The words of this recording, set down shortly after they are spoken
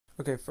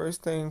Okay,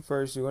 first thing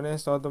first, you're gonna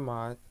install the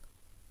mod.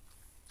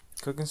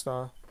 Click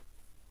install.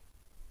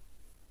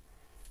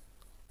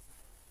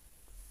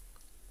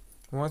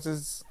 Once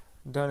it's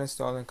done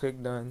installing,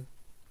 click done.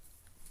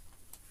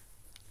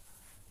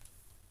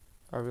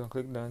 Alright, we're gonna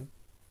click done.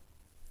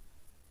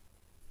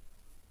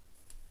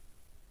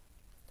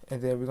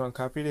 And then we're gonna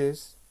copy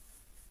this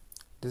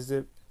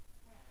zip.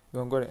 We're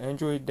gonna go to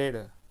Android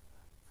data.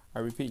 I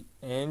repeat,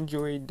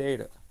 Android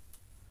data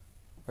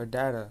or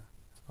data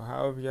or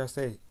however y'all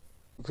say it.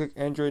 Click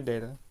Android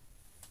data.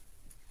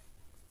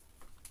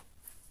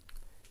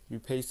 You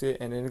paste it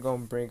and then it's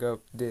gonna bring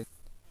up this.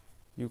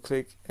 You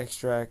click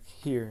extract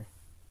here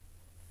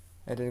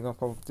and then it's gonna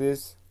pop up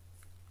this.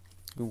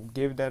 You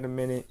give that a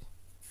minute.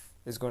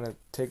 It's gonna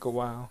take a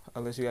while.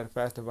 Unless you got a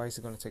fast device,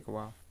 it's gonna take a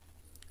while.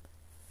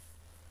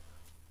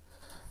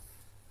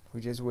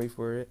 We just wait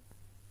for it.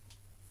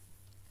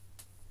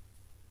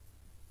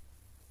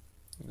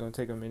 It's gonna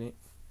take a minute.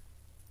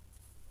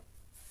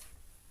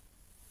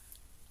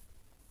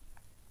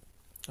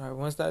 Alright,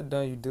 once that's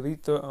done, you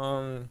delete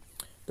the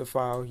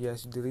file.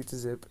 Yes, you delete the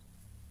zip.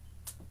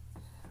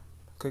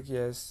 Click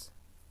yes.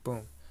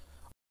 Boom.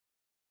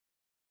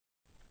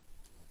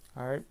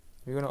 Alright,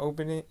 we're gonna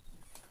open it.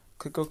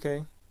 Click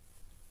OK.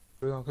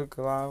 We're gonna click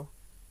allow.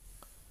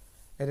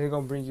 And then it's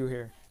gonna bring you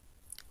here.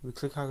 We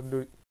click how to do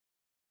it.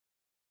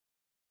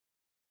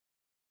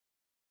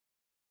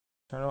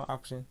 Turn on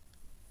option.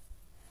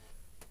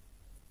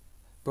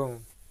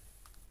 Boom.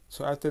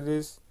 So after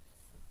this,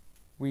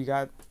 we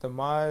got the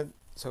mod.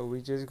 So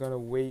we just gonna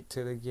wait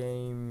till the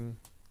game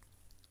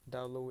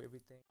download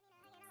everything.